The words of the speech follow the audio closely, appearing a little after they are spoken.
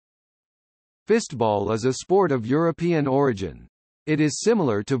Fistball is a sport of European origin. It is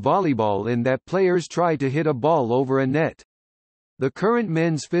similar to volleyball in that players try to hit a ball over a net. The current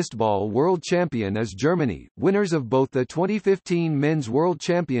men's fistball world champion is Germany, winners of both the 2015 Men's World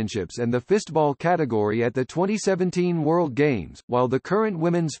Championships and the fistball category at the 2017 World Games, while the current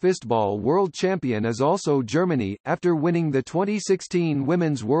women's fistball world champion is also Germany, after winning the 2016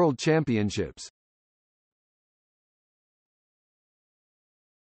 Women's World Championships.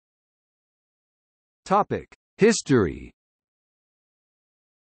 History.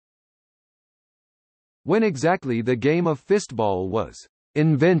 When exactly the game of fistball was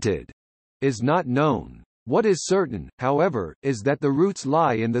invented is not known. What is certain, however, is that the roots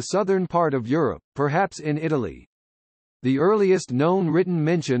lie in the southern part of Europe, perhaps in Italy. The earliest known written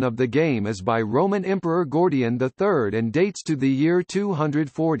mention of the game is by Roman Emperor Gordian III and dates to the year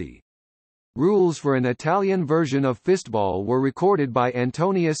 240. Rules for an Italian version of fistball were recorded by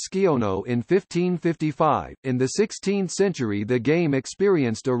Antonius Sciono in 1555. In the 16th century, the game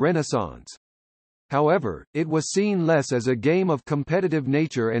experienced a renaissance. However, it was seen less as a game of competitive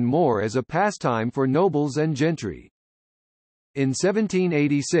nature and more as a pastime for nobles and gentry. In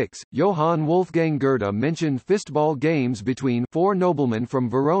 1786, Johann Wolfgang Goethe mentioned fistball games between 4 noblemen from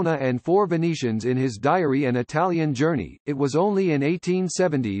Verona and 4 Venetians in his diary An Italian Journey. It was only in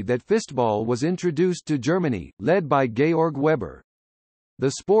 1870 that fistball was introduced to Germany, led by Georg Weber.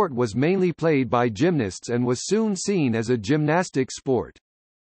 The sport was mainly played by gymnasts and was soon seen as a gymnastic sport.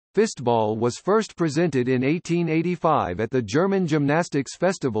 Fistball was first presented in 1885 at the German Gymnastics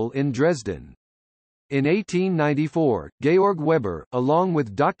Festival in Dresden. In 1894, Georg Weber, along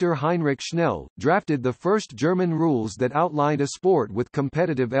with Dr. Heinrich Schnell, drafted the first German rules that outlined a sport with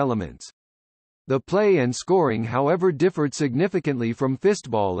competitive elements. The play and scoring, however, differed significantly from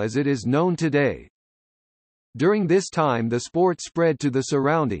fistball as it is known today. During this time the sport spread to the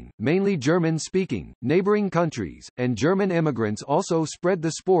surrounding, mainly German-speaking, neighboring countries, and German immigrants also spread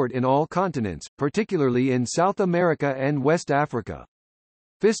the sport in all continents, particularly in South America and West Africa.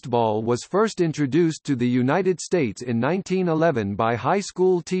 Fistball was first introduced to the United States in 1911 by high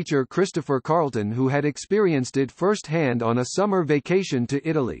school teacher Christopher Carlton, who had experienced it firsthand on a summer vacation to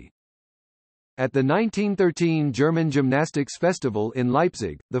Italy. At the 1913 German Gymnastics Festival in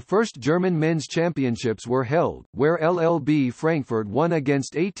Leipzig, the first German men's championships were held, where LLB Frankfurt won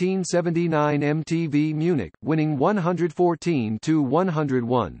against 1879 MTV Munich, winning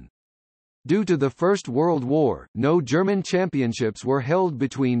 114-101. Due to the First World War, no German championships were held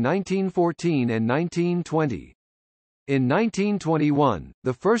between 1914 and 1920. In 1921,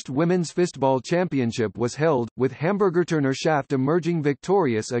 the first women's fistball championship was held, with Hamburgerturner Schaft emerging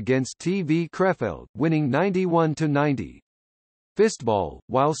victorious against TV Krefeld, winning 91-90. Fistball,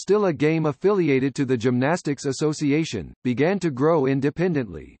 while still a game affiliated to the Gymnastics Association, began to grow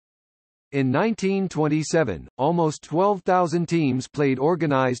independently. In 1927, almost 12,000 teams played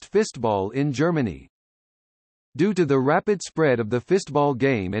organized fistball in Germany. Due to the rapid spread of the fistball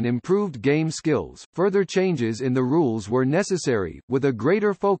game and improved game skills, further changes in the rules were necessary, with a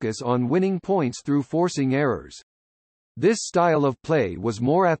greater focus on winning points through forcing errors. This style of play was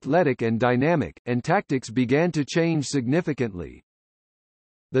more athletic and dynamic, and tactics began to change significantly.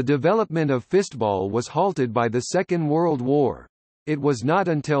 The development of fistball was halted by the Second World War. It was not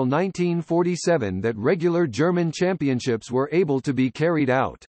until 1947 that regular German championships were able to be carried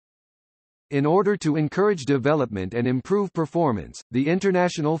out. In order to encourage development and improve performance, the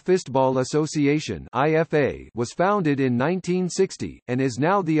International Fistball Association (IFA) was founded in 1960, and is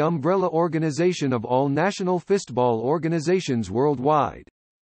now the umbrella organization of all national fistball organizations worldwide.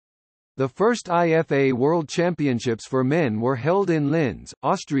 The first IFA World Championships for men were held in Linz,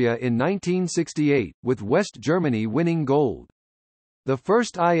 Austria in 1968, with West Germany winning gold. The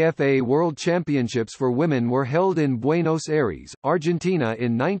first IFA World Championships for women were held in Buenos Aires, Argentina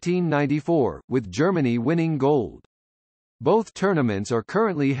in 1994, with Germany winning gold. Both tournaments are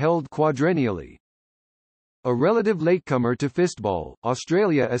currently held quadrennially. A relative latecomer to fistball,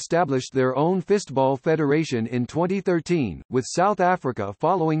 Australia established their own fistball federation in 2013, with South Africa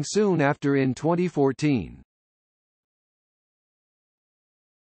following soon after in 2014.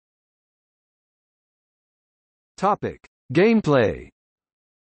 Topic: Gameplay.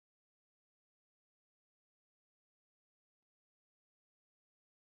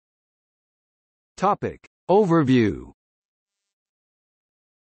 Topic: Overview.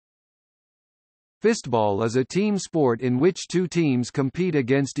 Fistball is a team sport in which 2 teams compete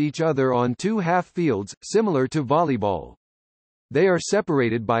against each other on 2 half-fields, similar to volleyball. They are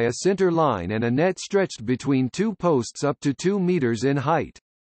separated by a center line and a net stretched between 2 posts up to 2 meters in height.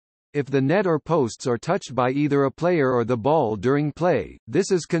 If the net or posts are touched by either a player or the ball during play,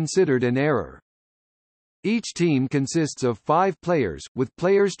 this is considered an error. Each team consists of 5 players, with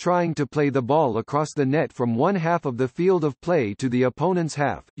players trying to play the ball across the net from one half of the field of play to the opponent's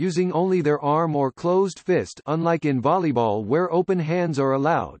half, using only their arm or closed fist, unlike in volleyball where open hands are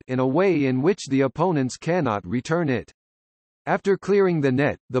allowed, in a way in which the opponents cannot return it. After clearing the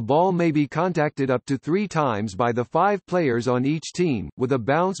net, the ball may be contacted up to 3 times by the 5 players on each team, with a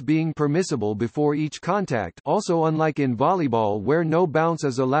bounce being permissible before each contact, also unlike in volleyball where no bounce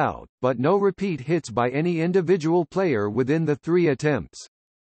is allowed, but no repeat hits by any individual player within the 3 attempts.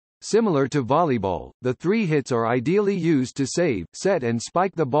 Similar to volleyball, the 3 hits are ideally used to save, set and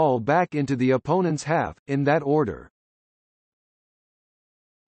spike the ball back into the opponent's half, in that order.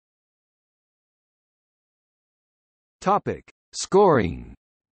 Topic: Scoring.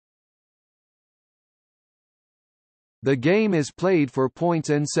 The game is played for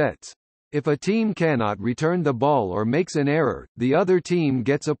points and sets. If a team cannot return the ball or makes an error, the other team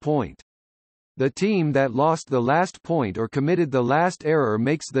gets a point. The team that lost the last point or committed the last error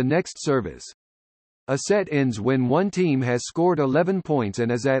makes the next service. A set ends when one team has scored 11 points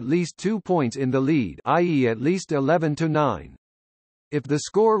and is at least 2 points in the lead, i.e. at least 11-9. If the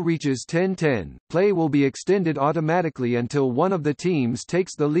score reaches 10-10, play will be extended automatically until one of the teams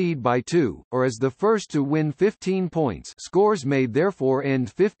takes the lead by 2, or is the first to win 15 points. Scores may therefore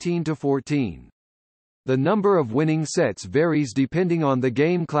end 15-14. The number of winning sets varies depending on the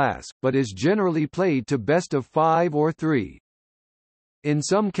game class, but is generally played to best of 5 or 3. In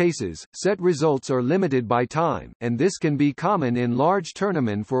some cases, set results are limited by time, and this can be common in large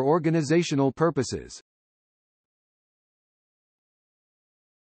tournaments for organizational purposes.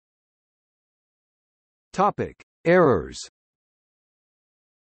 Topic: Errors.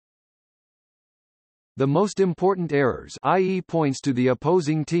 The most important errors, i.e. points to the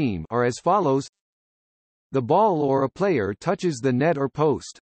opposing team, are as follows: the ball or a player touches the net or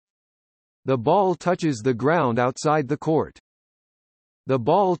post. The ball touches the ground outside the court. The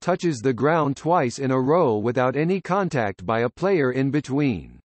ball touches the ground twice in a row without any contact by a player in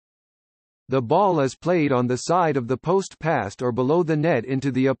between. The ball is played on the side of the post past or below the net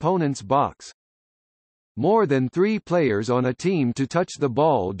into the opponent's box. More than 3 players on a team to touch the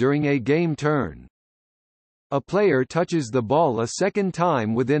ball during a game turn. A player touches the ball a second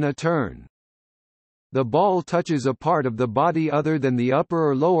time within a turn. The ball touches a part of the body other than the upper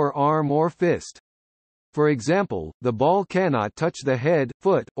or lower arm or fist. For example, the ball cannot touch the head,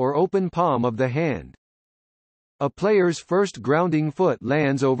 foot, or open palm of the hand. A player's first grounding foot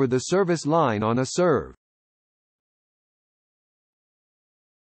lands over the service line on a serve.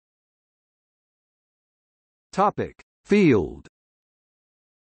 Topic: Field.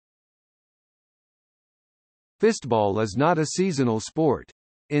 Fistball is not a seasonal sport.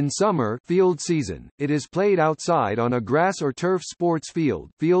 In summer field season, it is played outside on a grass or turf sports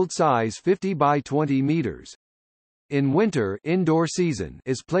field, field size 50 by 20 meters. In winter indoor season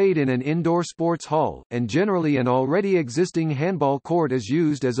is played in an indoor sports hall, and generally an already existing handball court is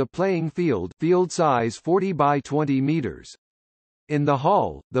used as a playing field, field size 40 by 20 meters. In the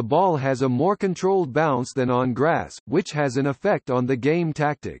hall, the ball has a more controlled bounce than on grass, which has an effect on the game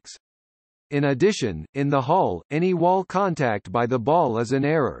tactics. In addition, in the hall, any wall contact by the ball is an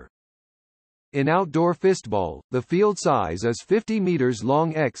error. In outdoor fistball, the field size is 50 meters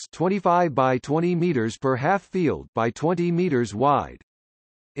long x 25 by 20 meters per half field by 20 meters wide.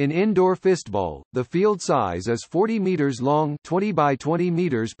 In indoor fistball, the field size is 40 meters long 20 by 20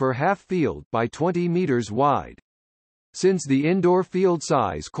 meters per half field by 20 meters wide. Since the indoor field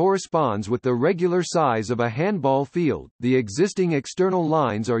size corresponds with the regular size of a handball field, the existing external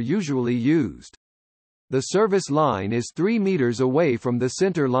lines are usually used. The service line is 3 meters away from the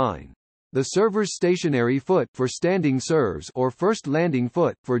center line. The server's stationary foot for standing serves or first landing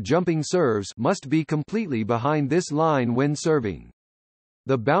foot for jumping serves must be completely behind this line when serving.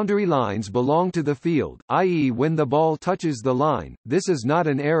 The boundary lines belong to the field, i.e. when the ball touches the line, this is not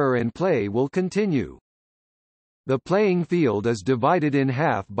an error and play will continue. The playing field is divided in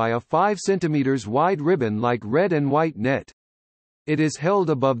half by a 5 cm wide ribbon like red and white net. It is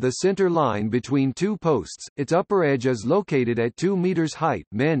held above the center line between 2 posts, its upper edge is located at 2 meters height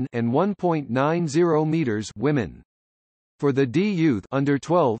men and 1.90 meters women. For the D youth under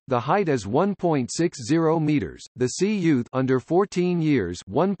 12, the height is 1.60 meters, the C youth under 14 years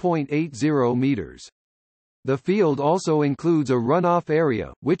 1.80 meters. The field also includes a runoff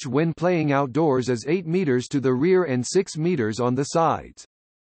area, which when playing outdoors is 8 meters to the rear and 6 meters on the sides.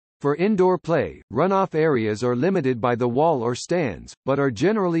 For indoor play, runoff areas are limited by the wall or stands, but are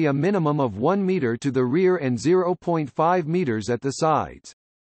generally a minimum of 1 meter to the rear and 0.5 meters at the sides.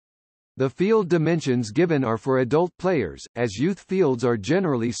 The field dimensions given are for adult players, as youth fields are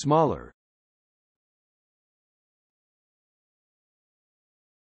generally smaller.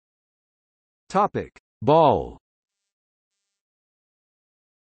 Topic: Ball.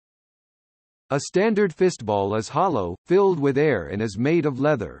 A standard fistball is hollow, filled with air and is made of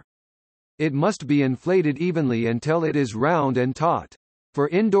leather. It must be inflated evenly until it is round and taut. For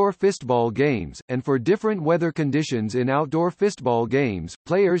indoor fistball games, and for different weather conditions in outdoor fistball games,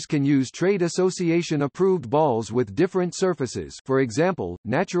 players can use trade association-approved balls with different surfaces, for example,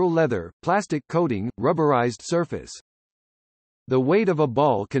 natural leather, plastic coating, rubberized surface. The weight of a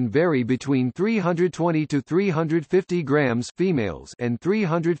ball can vary between 320 to 350 grams females and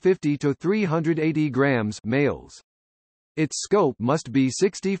 350 to 380 grams males. Its scope must be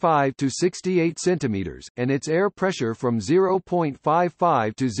 65 to 68 centimeters, and its air pressure from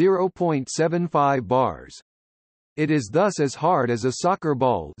 0.55 to 0.75 bars. It is thus as hard as a soccer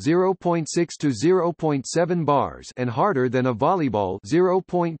ball 0.6 to 0.7 bars and harder than a volleyball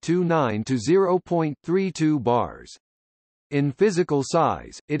 0.29 to 0.32 bars. In physical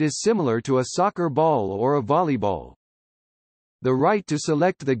size, it is similar to a soccer ball or a volleyball. The right to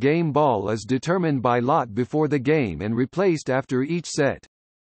select the game ball is determined by lot before the game and replaced after each set.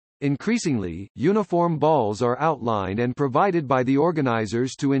 Increasingly, uniform balls are outlined and provided by the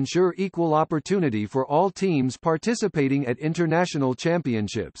organizers to ensure equal opportunity for all teams participating at international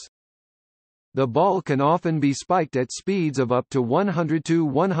championships. The ball can often be spiked at speeds of up to 100 to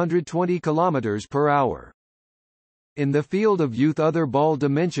 120 km per hour. In the field of youth, other ball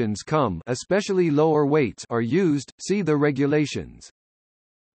dimensions especially lower weights are used, see the regulations.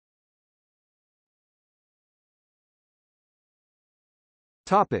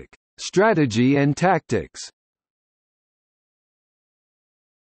 Topic: Strategy and tactics.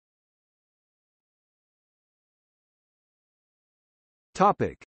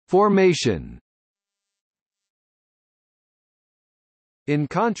 Topic: Formation. In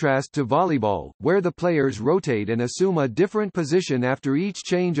contrast to volleyball, where the players rotate and assume a different position after each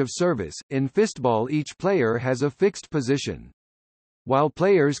change of service, in fistball each player has a fixed position. While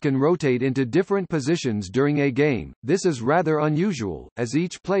players can rotate into different positions during a game, this is rather unusual, as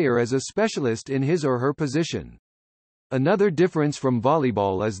each player is a specialist in his or her position. Another difference from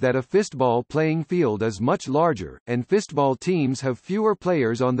volleyball is that a fistball playing field is much larger, and fistball teams have fewer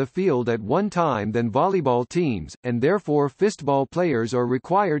players on the field at one time than volleyball teams, and therefore fistball players are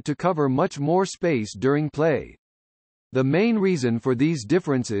required to cover much more space during play. The main reason for these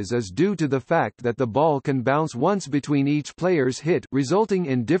differences is due to the fact that the ball can bounce once between each player's hit, resulting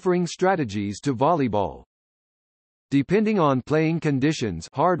in differing strategies to volleyball. Depending on playing conditions,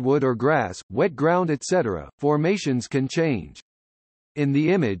 hardwood or grass, wet ground, etc., formations can change. In the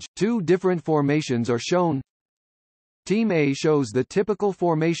image, two different formations are shown. Team A shows the typical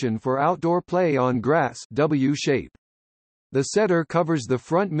formation for outdoor play on grass, W shape. The setter covers the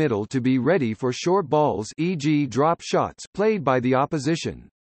front middle to be ready for short balls, e.g. drop shots, played by the opposition.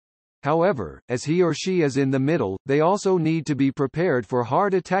 However, as he or she is in the middle, they also need to be prepared for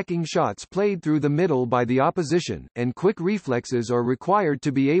hard attacking shots played through the middle by the opposition, and quick reflexes are required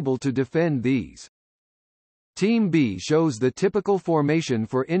to be able to defend these. Team B shows the typical formation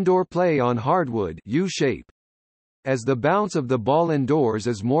for indoor play on hardwood, U shape. As the bounce of the ball indoors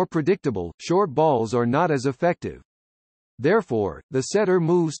is more predictable, short balls are not as effective. Therefore, the setter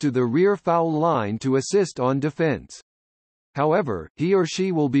moves to the rear foul line to assist on defense. However, he or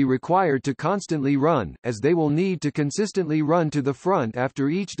she will be required to constantly run, as they will need to consistently run to the front after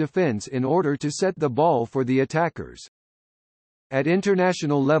each defense in order to set the ball for the attackers. At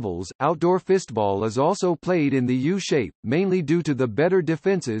international levels, outdoor fistball is also played in the U shape, mainly due to the better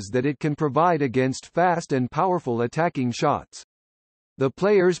defenses that it can provide against fast and powerful attacking shots. The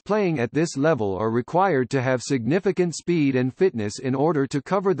players playing at this level are required to have significant speed and fitness in order to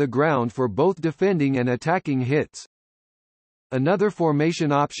cover the ground for both defending and attacking hits. Another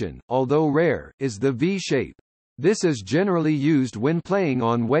formation option, although rare, is the V shape. This is generally used when playing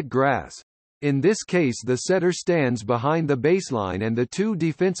on wet grass. In this case, the setter stands behind the baseline and the two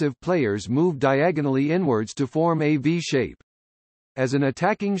defensive players move diagonally inwards to form a V shape. As an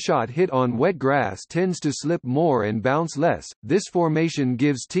attacking shot hit on wet grass tends to slip more and bounce less, this formation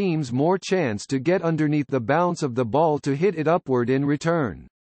gives teams more chance to get underneath the bounce of the ball to hit it upward in return.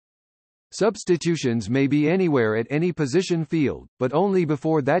 Substitutions may be anywhere at any position field, but only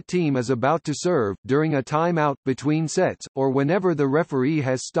before that team is about to serve, during a timeout, between sets, or whenever the referee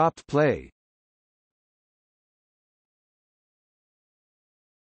has stopped play.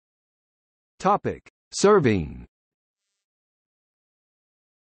 Topic: Serving.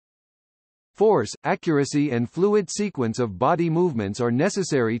 Force, accuracy and fluid sequence of body movements are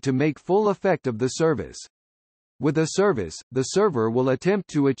necessary to make full effect of the service. With a service, the server will attempt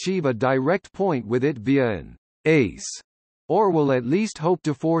to achieve a direct point with it via an ace, or will at least hope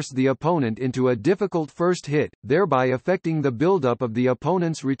to force the opponent into a difficult first hit, thereby affecting the buildup of the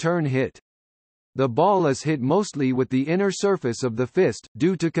opponent's return hit. The ball is hit mostly with the inner surface of the fist,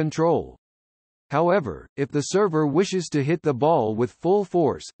 due to control. However, if the server wishes to hit the ball with full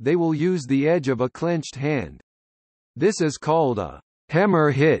force, they will use the edge of a clenched hand. This is called a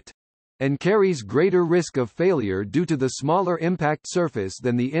hammer hit, and carries greater risk of failure due to the smaller impact surface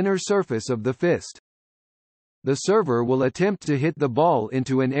than the inner surface of the fist. The server will attempt to hit the ball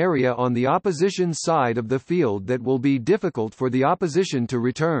into an area on the opposition side of the field that will be difficult for the opposition to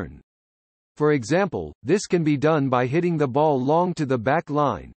return. For example, this can be done by hitting the ball long to the back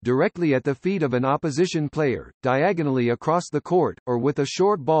line, directly at the feet of an opposition player, diagonally across the court, or with a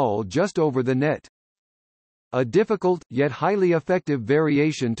short ball just over the net. A difficult, yet highly effective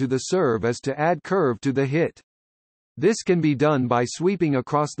variation to the serve is to add curve to the hit. This can be done by sweeping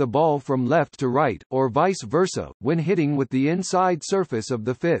across the ball from left to right, or vice versa, when hitting with the inside surface of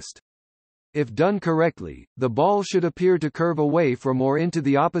the fist. If done correctly, the ball should appear to curve away from or into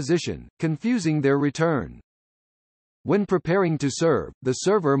the opposition, confusing their return. When preparing to serve, the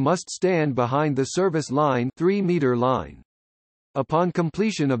server must stand behind the service line 3-meter line. Upon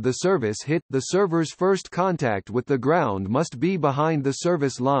completion of the service hit, the server's first contact with the ground must be behind the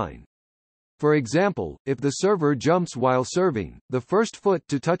service line. For example, if the server jumps while serving, the first foot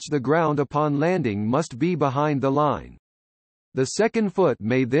to touch the ground upon landing must be behind the line. The second foot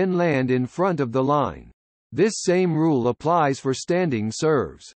may then land in front of the line. This same rule applies for standing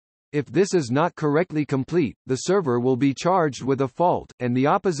serves. If this is not correctly complete, the server will be charged with a fault, and the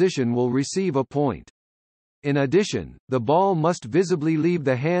opposition will receive a point. In addition, the ball must visibly leave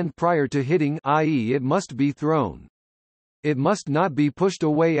the hand prior to hitting, i.e. it must be thrown. It must not be pushed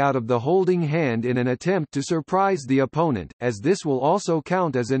away out of the holding hand in an attempt to surprise the opponent, as this will also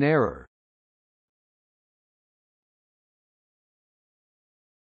count as an error.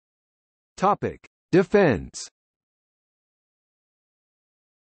 Topic: Defense.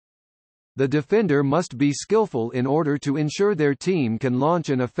 The defender must be skillful in order to ensure their team can launch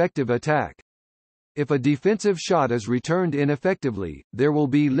an effective attack. If a defensive shot is returned ineffectively, there will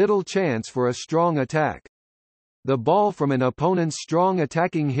be little chance for a strong attack. The ball from an opponent's strong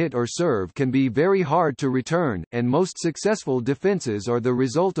attacking hit or serve can be very hard to return, and most successful defenses are the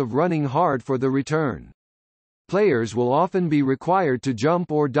result of running hard for the return. Players will often be required to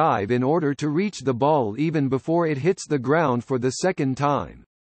jump or dive in order to reach the ball even before it hits the ground for the second time.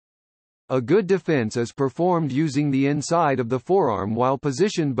 A good defense is performed using the inside of the forearm while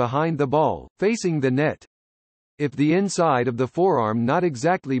positioned behind the ball, facing the net. If the inside of the forearm not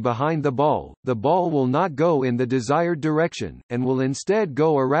exactly behind the ball will not go in the desired direction, and will instead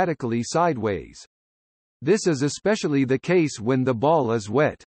go erratically sideways. This is especially the case when the ball is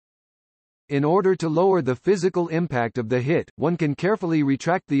wet. In order to lower the physical impact of the hit, one can carefully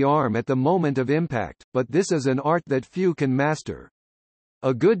retract the arm at the moment of impact, but this is an art that few can master.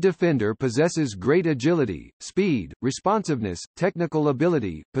 A good defender possesses great agility, speed, responsiveness, technical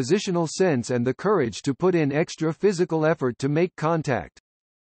ability, positional sense and the courage to put in extra physical effort to make contact.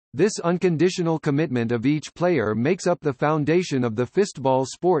 This unconditional commitment of each player makes up the foundation of the fistball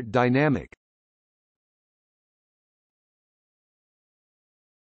sport dynamic.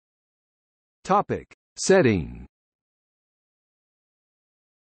 Topic: Setting.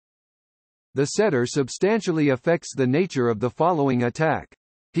 The setter substantially affects the nature of the following attack.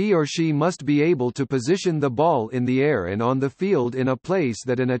 He or she must be able to position the ball in the air and on the field in a place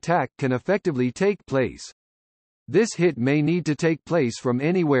that an attack can effectively take place. This hit may need to take place from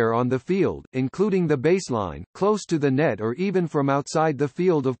anywhere on the field, including the baseline, close to the net or even from outside the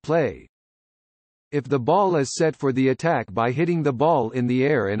field of play. If the ball is set for the attack by hitting the ball in the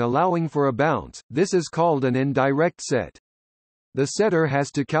air and allowing for a bounce, this is called an indirect set. The setter has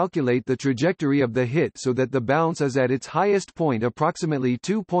to calculate the trajectory of the hit so that the bounce is at its highest point approximately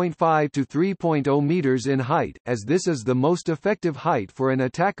 2.5 to 3.0 meters in height, as this is the most effective height for an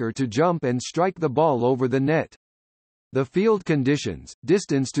attacker to jump and strike the ball over the net. The field conditions,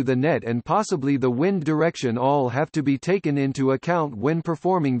 distance to the net and possibly the wind direction all have to be taken into account when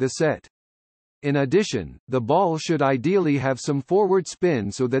performing the set. In addition, the ball should ideally have some forward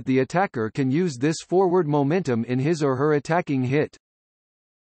spin so that the attacker can use this forward momentum in his or her attacking hit.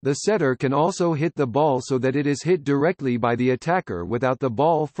 The setter can also hit the ball so that it is hit directly by the attacker without the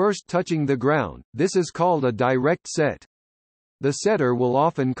ball first touching the ground. This is called a direct set. The setter will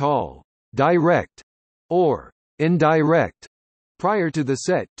often call direct or indirect prior to the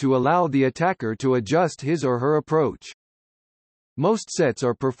set, to allow the attacker to adjust his or her approach. Most sets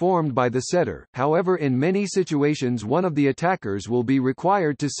are performed by the setter, however in many situations one of the attackers will be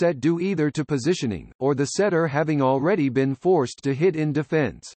required to set due either to positioning, or the setter having already been forced to hit in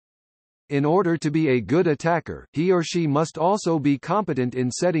defense. In order to be a good attacker, he or she must also be competent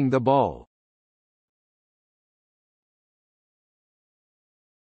in setting the ball.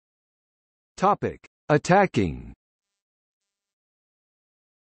 Topic: Attacking.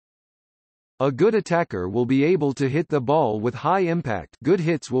 A good attacker will be able to hit the ball with high impact. Good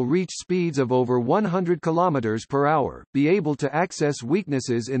hits will reach speeds of over 100 km per hour, be able to access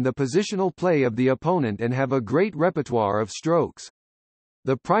weaknesses in the positional play of the opponent and have a great repertoire of strokes.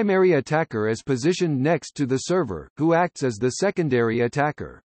 The primary attacker is positioned next to the server, who acts as the secondary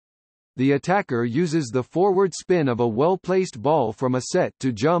attacker. The attacker uses the forward spin of a well-placed ball from a set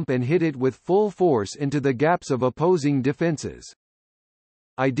to jump and hit it with full force into the gaps of opposing defenses.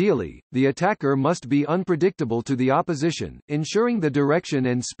 Ideally, the attacker must be unpredictable to the opposition, ensuring the direction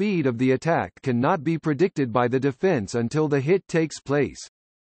and speed of the attack cannot be predicted by the defense until the hit takes place.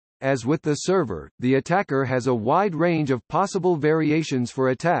 As with the server, the attacker has a wide range of possible variations for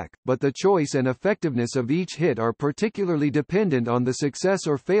attack, but the choice and effectiveness of each hit are particularly dependent on the success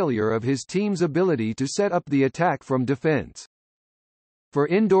or failure of his team's ability to set up the attack from defense. For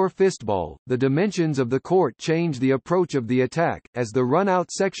indoor fistball, the dimensions of the court change the approach of the attack, as the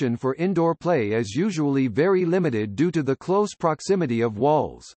run-out section for indoor play is usually very limited due to the close proximity of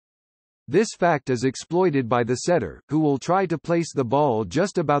walls. This fact is exploited by the setter, who will try to place the ball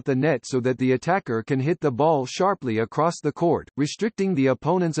just about the net so that the attacker can hit the ball sharply across the court, restricting the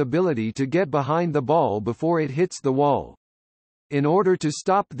opponent's ability to get behind the ball before it hits the wall. In order to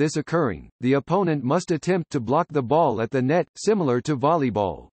stop this occurring, the opponent must attempt to block the ball at the net, similar to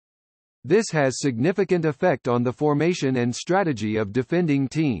volleyball. This has significant effect on the formation and strategy of defending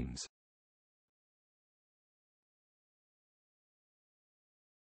teams.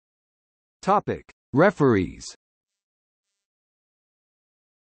 Topic: Referees.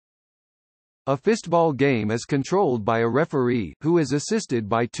 A fistball game is controlled by a referee, who is assisted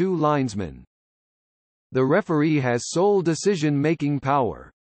by two linesmen. The referee has sole decision-making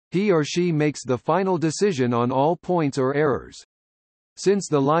power. He or she makes the final decision on all points or errors. Since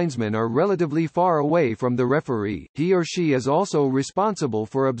the linesmen are relatively far away from the referee, he or she is also responsible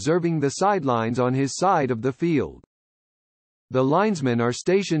for observing the sidelines on his side of the field. The linesmen are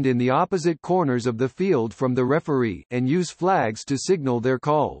stationed in the opposite corners of the field from the referee, and use flags to signal their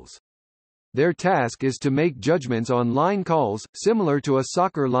calls. Their task is to make judgments on line calls, similar to a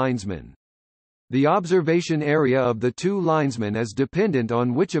soccer linesman. The observation area of the two linesmen is dependent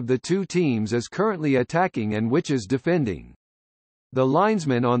on which of the two teams is currently attacking and which is defending. The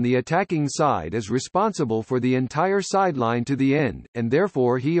linesman on the attacking side is responsible for the entire sideline to the end, and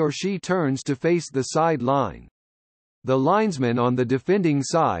therefore he or she turns to face the sideline. The linesman on the defending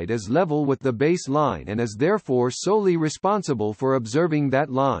side is level with the base line and is therefore solely responsible for observing that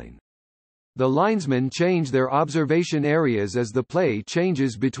line. The linesmen change their observation areas as the play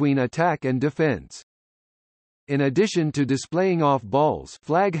changes between attack and defense. In addition to displaying off balls,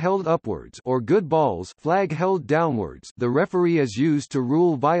 flag held upwards, or good balls, flag held downwards, the referee is used to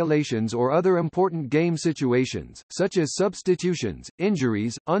rule violations or other important game situations, such as substitutions,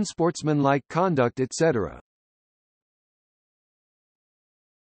 injuries, unsportsmanlike conduct, etc.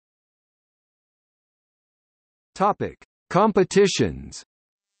 Topic: Competitions.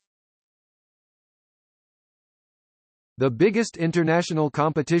 The biggest international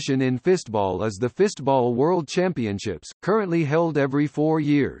competition in fistball is the Fistball World Championships, currently held every 4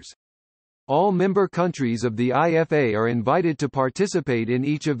 years. All member countries of the IFA are invited to participate in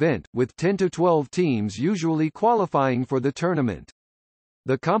each event, with 10 to 12 teams usually qualifying for the tournament.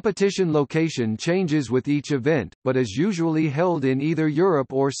 The competition location changes with each event, but is usually held in either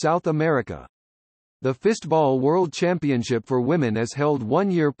Europe or South America. The Fistball World Championship for women is held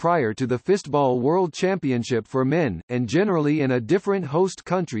 1 year prior to the Fistball World Championship for men, and generally in a different host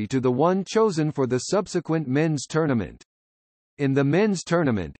country to the one chosen for the subsequent men's tournament. In the men's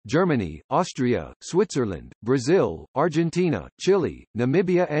tournament, Germany, Austria, Switzerland, Brazil, Argentina, Chile,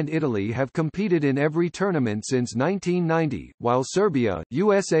 Namibia and Italy have competed in every tournament since 1990, while Serbia,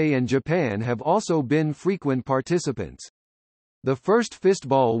 USA and Japan have also been frequent participants. The first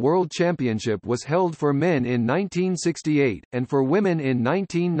Fistball World Championship was held for men in 1968, and for women in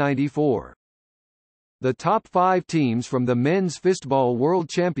 1994. The top 5 teams from the Men's Fistball World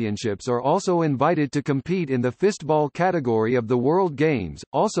Championships are also invited to compete in the fistball category of the World Games,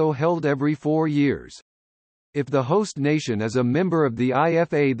 also held every 4 years. If the host nation is a member of the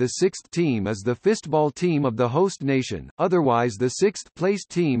IFA, the sixth team is the Fistball team of the host nation, otherwise the sixth-placed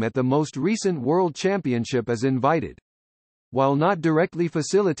team at the most recent World Championship is invited. While not directly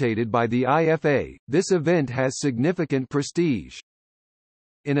facilitated by the IFA, this event has significant prestige.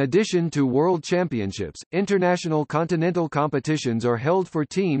 In addition to World Championships, international continental competitions are held for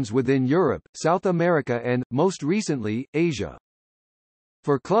teams within Europe, South America and, most recently, Asia.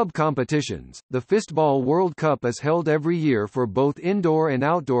 For club competitions, the Fistball World Cup is held every year for both indoor and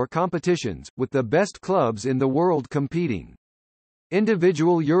outdoor competitions, with the best clubs in the world competing.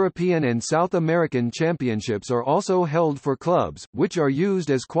 Individual European and South American championships are also held for clubs, which are used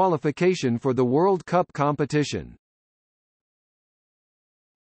as qualification for the World Cup competition.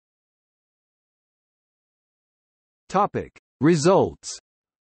 Topic: Results.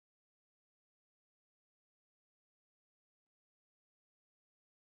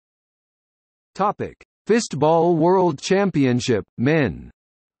 Topic: Fistball World Championship, Men.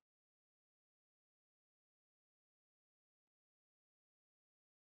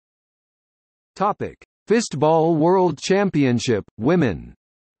 Topic: Fistball World Championship, Women.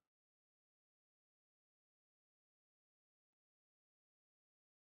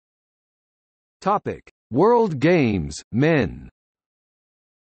 Topic: World Games, Men.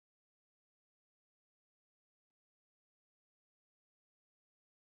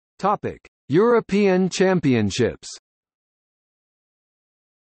 Topic: European Championships.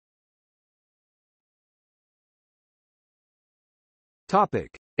 Topic: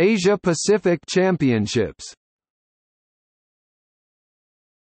 Asia Pacific Championships.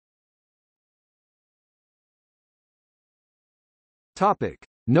 Topic: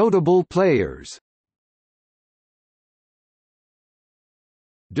 Notable players.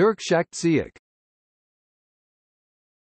 Dirk Schachtsiek.